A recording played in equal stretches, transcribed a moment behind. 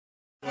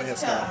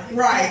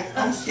Right,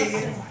 I'm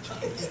scared.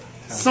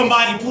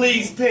 Somebody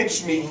please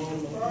pinch me.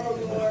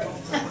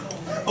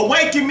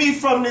 Awaken me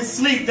from this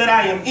sleep that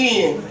I am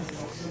in.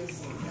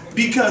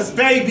 Because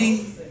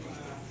baby,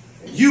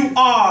 you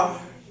are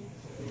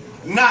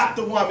not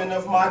the woman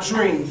of my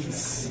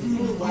dreams. You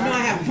know I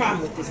have a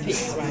problem with this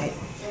piece, right?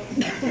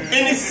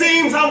 And it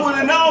seems I would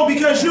have known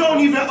because you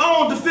don't even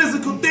own the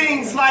physical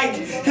things like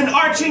an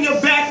arch in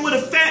your back with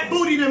a fat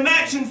booty to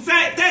match. In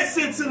fact, that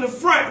sits in the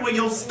front where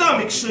your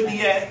stomach should be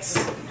at.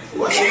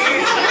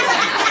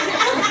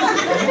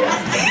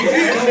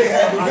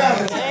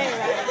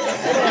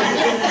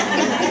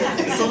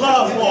 It's a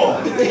love war.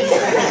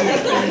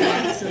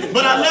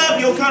 But I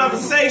love your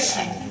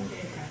conversation.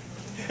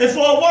 And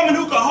for a woman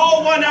who can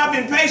hold one, I've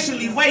been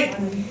patiently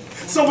waiting.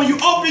 So when you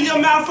open your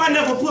mouth, I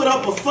never put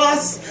up a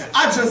fuss.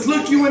 I just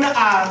look you in the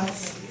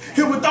eyes.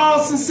 And with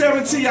all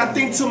sincerity, I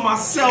think to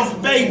myself,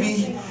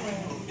 baby,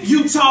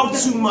 you talk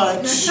too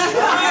much.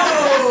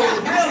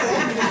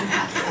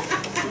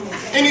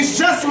 And it's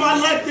just my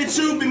luck that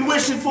you've been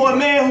wishing for a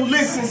man who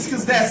listens,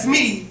 because that's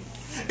me.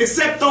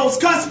 Except those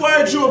cuss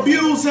words you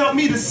abuse help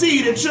me to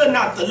see that you're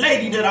not the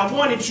lady that I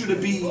wanted you to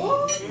be.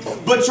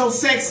 But your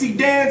sexy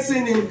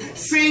dancing and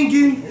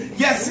singing,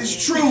 yes, it's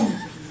true.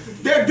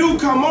 There do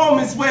come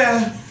moments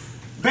where,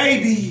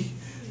 baby,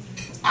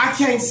 I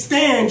can't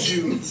stand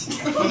you.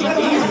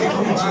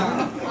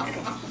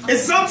 And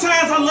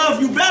sometimes I love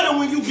you better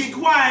when you get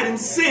quiet and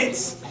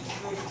sit.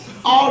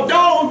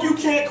 Although you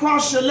can't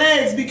cross your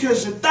legs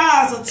because your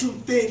thighs are too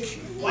thick.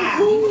 Wow. I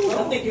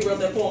don't think you wrote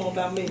that poem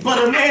about me. But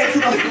a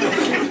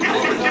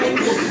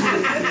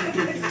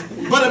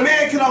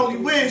man can only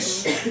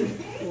wish.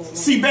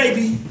 See,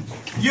 baby,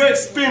 you're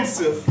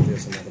expensive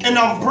and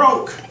I'm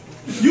broke.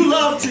 You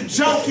love to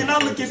joke and I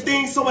look at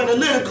things so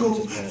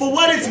analytical. For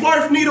what it's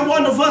worth, neither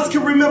one of us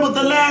can remember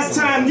the last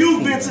time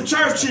you've been to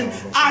church, and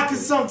I could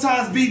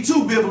sometimes be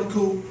too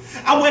biblical.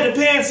 I wear the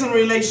pants in a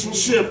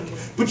relationship,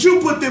 but you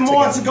put them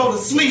on to go to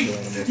sleep.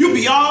 You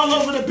be all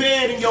over the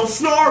bed and your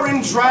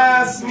snoring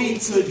drives me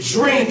to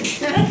drink.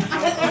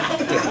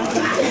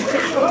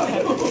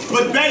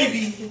 But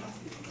baby,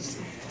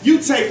 you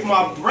take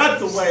my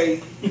breath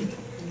away,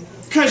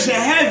 cause you're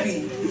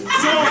heavy.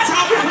 So on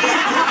top of me,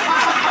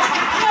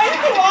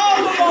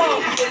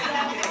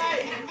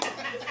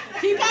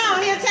 keep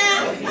on here,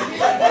 town.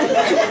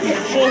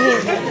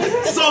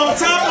 so on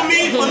top of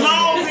me, for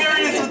long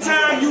periods of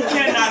time, you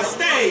cannot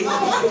stay.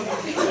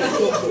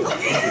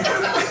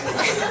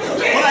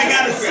 What I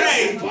gotta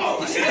say,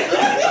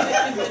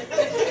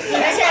 I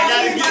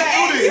gotta get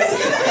through this.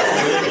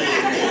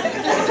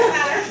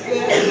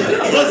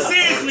 But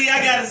seriously, I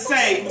gotta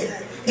say,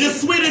 you're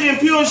sweeter than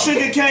pure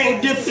sugar cane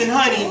dipped in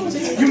honey.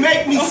 You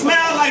make me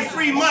smile like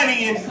free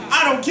money, and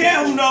I don't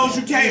care who knows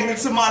you came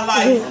into my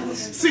life.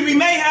 See, we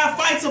may have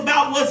fights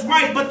about what's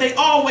right, but they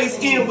always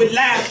end with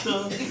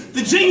laughter.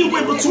 The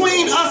genuine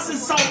between us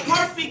is so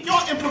perfect,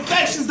 your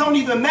imperfections don't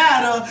even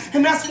matter,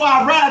 and that's why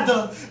I'd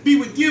rather be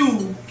with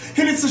you.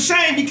 And it's a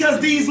shame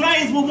because these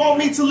lanes will want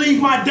me to leave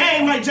my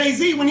dame like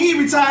Jay-Z when he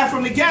retired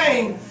from the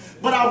game.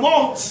 But I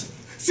won't.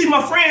 See,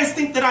 my friends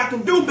think that I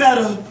can do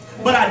better,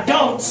 but I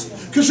don't.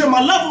 Cause you're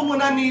my lover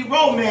when I need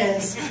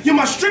romance. You're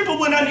my stripper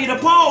when I need a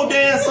pole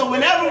dance. So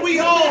whenever we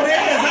hold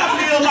hands, I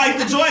feel like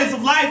the joys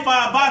of life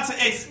are about to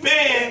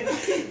expand.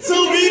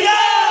 To be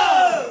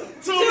loved!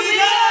 To be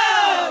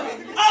loved!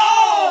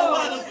 Oh,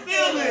 what a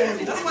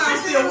feeling! That's why I'm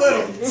still with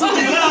him. To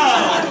be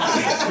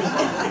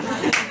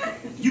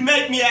loved! You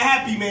make me a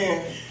happy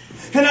man.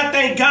 And I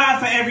thank God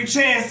for every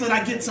chance that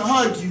I get to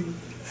hug you.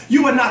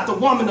 You are not the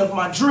woman of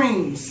my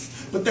dreams,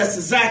 but that's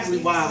exactly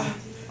why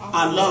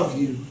I love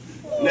you.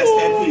 And that's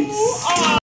that piece.